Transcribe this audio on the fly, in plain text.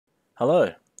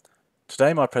Hello.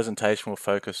 Today my presentation will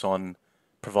focus on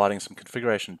providing some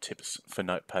configuration tips for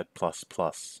Notepad++.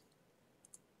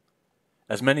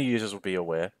 As many users will be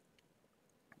aware,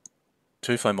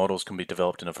 TUFLOW models can be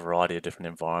developed in a variety of different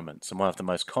environments, and one of the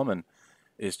most common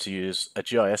is to use a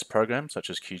GIS program such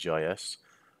as QGIS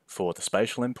for the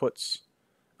spatial inputs,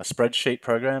 a spreadsheet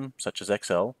program such as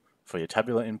Excel for your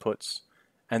tabular inputs,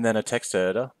 and then a text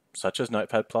editor such as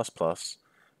Notepad++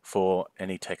 for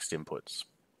any text inputs.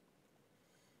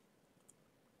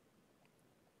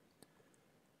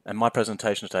 And my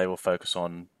presentation today will focus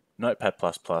on Notepad++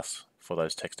 for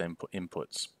those text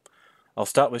inputs. I'll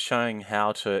start with showing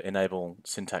how to enable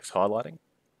syntax highlighting.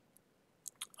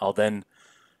 I'll then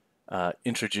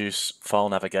introduce file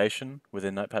navigation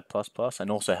within Notepad++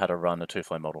 and also how to run a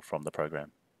TUFLOW model from the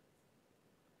program.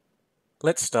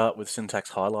 Let's start with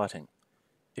syntax highlighting.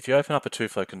 If you open up a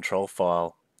TUFLOW control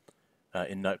file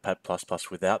in Notepad++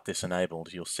 without this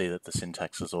enabled, you'll see that the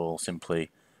syntax is all simply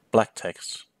black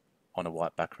text on a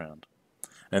white background.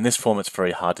 And in this form, it's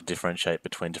very hard to differentiate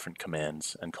between different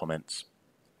commands and comments.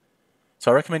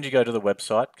 So I recommend you go to the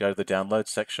website, go to the download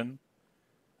section,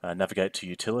 navigate to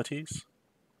utilities,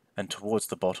 and towards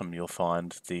the bottom you'll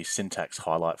find the syntax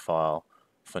highlight file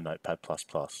for Notepad++.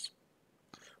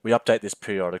 We update this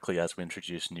periodically as we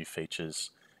introduce new features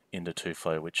into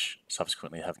TUFLOW which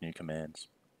subsequently have new commands.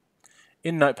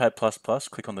 In Notepad++,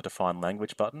 click on the Define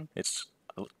Language button. It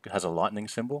has a lightning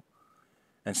symbol,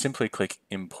 and simply click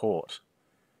Import,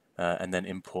 and then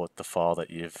import the file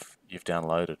that you've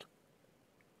downloaded.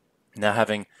 Now,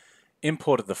 having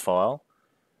imported the file,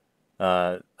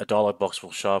 a dialog box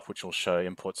will show up which will show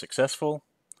Import Successful.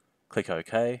 Click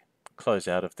OK, close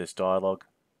out of this dialog,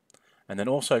 and then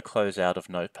also close out of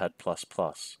Notepad++.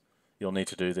 You'll need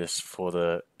to do this for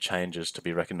the changes to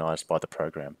be recognized by the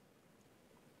program.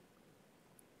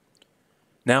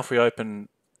 Now if we open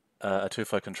a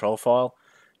TUFLOW control file,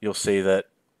 you'll see that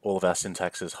all of our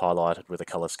syntax is highlighted with a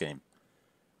color scheme.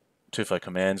 TUFLOW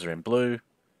commands are in blue,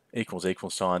 equals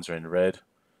signs are in red,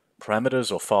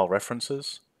 parameters or file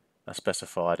references are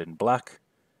specified in black,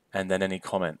 and then any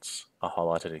comments are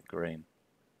highlighted in green.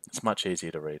 It's much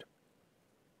easier to read.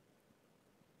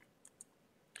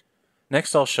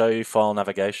 Next, I'll show you file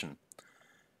navigation.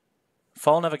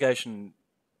 File navigation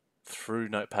through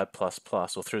Notepad++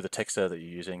 or through the text editor that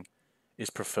you're using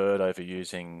is preferred over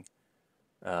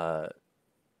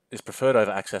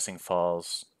accessing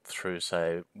files through,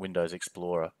 say, Windows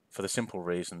Explorer, for the simple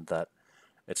reason that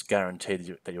it's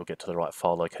guaranteed that you'll get to the right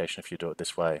file location if you do it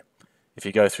this way. If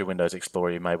you go through Windows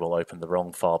Explorer, you may well open the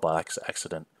wrong file by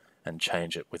accident and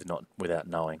change it without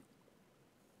knowing.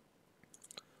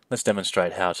 Let's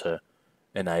demonstrate how to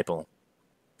enable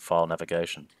file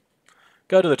navigation.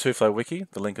 Go to the TUFLOW wiki,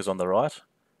 the link is on the right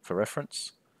for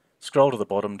reference. Scroll to the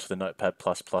bottom to the Notepad++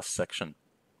 section.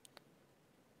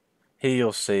 Here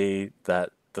you'll see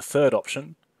that the third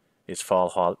option is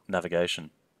file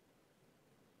navigation.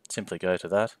 Simply go to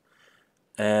that,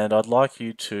 and I'd like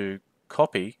you to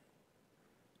copy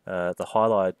the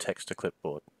highlighted text to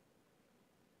clipboard.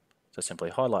 So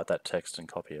simply highlight that text and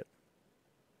copy it.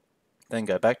 Then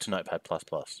go back to Notepad++.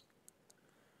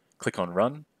 Click on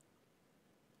Run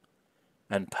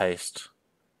and paste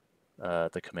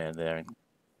the command there, and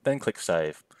then click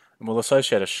Save. And we'll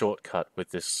associate a shortcut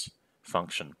with this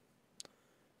function.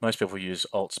 Most people use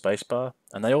Alt Spacebar,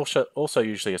 and they also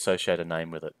usually associate a name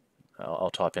with it.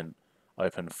 I'll type in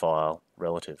Open File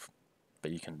Relative, but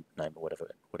you can name it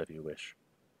whatever you wish.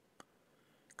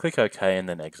 Click OK and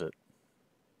then exit.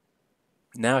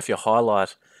 Now if you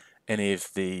highlight any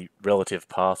of the relative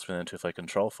paths within a TUFLOW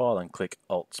control file and click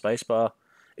Alt Spacebar,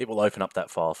 it will open up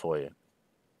that file for you.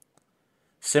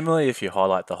 Similarly, if you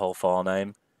highlight the whole file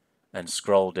name and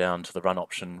scroll down to the Run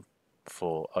option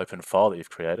for Open File that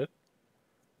you've created,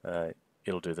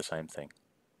 it'll do the same thing.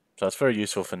 So it's very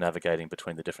useful for navigating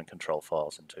between the different control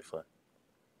files in TUFLOW.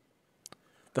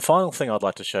 The final thing I'd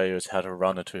like to show you is how to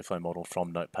run a TUFLOW model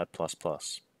from Notepad++.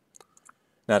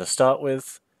 Now to start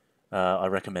with, I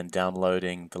recommend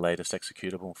downloading the latest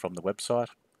executable from the website.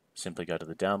 Simply go to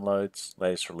the downloads,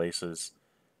 latest releases,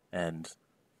 and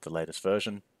the latest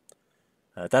version.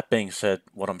 That being said,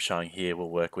 what I'm showing here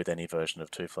will work with any version of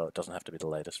TUFLOW. It doesn't have to be the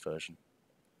latest version.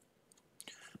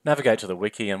 Navigate to the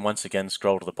wiki and once again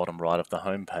scroll to the bottom right of the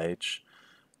home page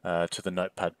to the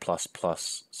Notepad++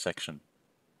 section.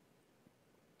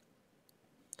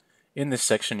 In this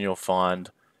section you'll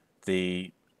find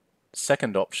the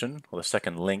second option, or the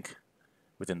second link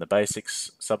within the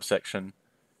Basics subsection,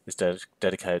 is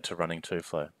dedicated to running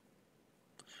TUFLOW.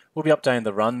 We'll be updating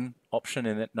the Run option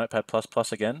in Notepad++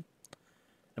 again,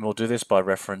 And we'll do this by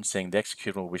referencing the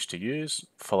executable we wish to use,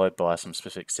 followed by some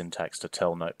specific syntax to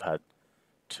tell Notepad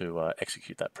to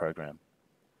execute that program.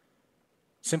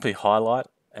 Simply highlight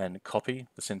and copy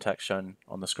the syntax shown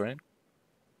on the screen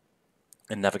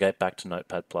and navigate back to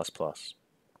Notepad++.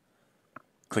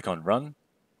 Click on Run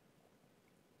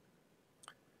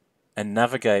and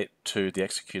navigate to the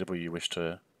executable you wish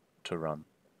to run.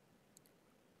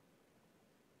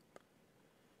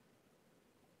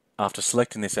 After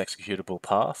selecting this executable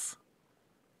path,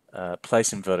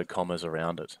 place inverted commas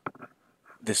around it.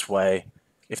 This way,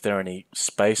 if there are any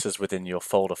spaces within your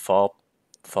folder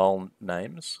file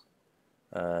names,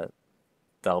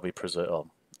 they'll be preserved.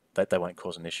 They won't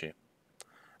cause an issue.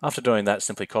 After doing that,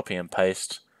 simply copy and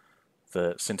paste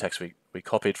the syntax we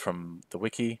copied from the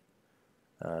wiki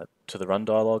to the run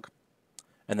dialog,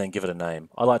 and then give it a name.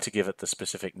 I like to give it the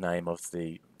specific name of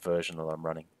the version that I'm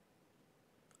running.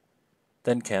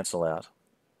 Then cancel out.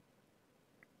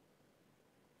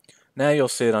 Now you'll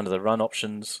see it under the run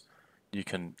options. You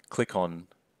can click on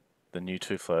the new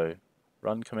TUFLOW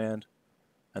run command,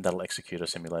 and that'll execute a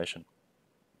simulation.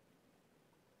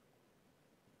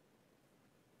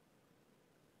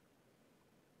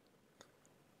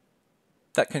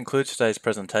 That concludes today's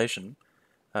presentation.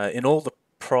 In all the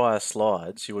prior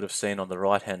slides, you would have seen on the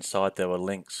right-hand side there were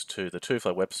links to the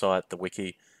TUFLOW website, the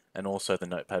wiki, and also the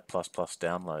Notepad++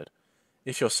 download.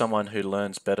 If you're someone who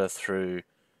learns better through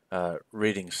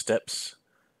reading steps,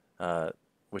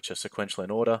 which are sequential in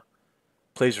order,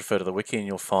 please refer to the wiki and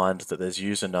you'll find that there's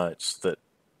user notes that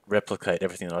replicate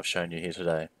everything that I've shown you here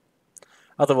today.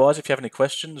 Otherwise, if you have any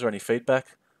questions or any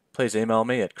feedback, please email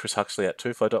me at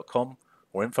chrishuxley@tuflow.com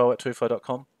or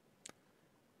info@tuflow.com.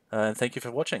 And thank you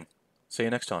for watching. See you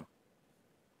next time.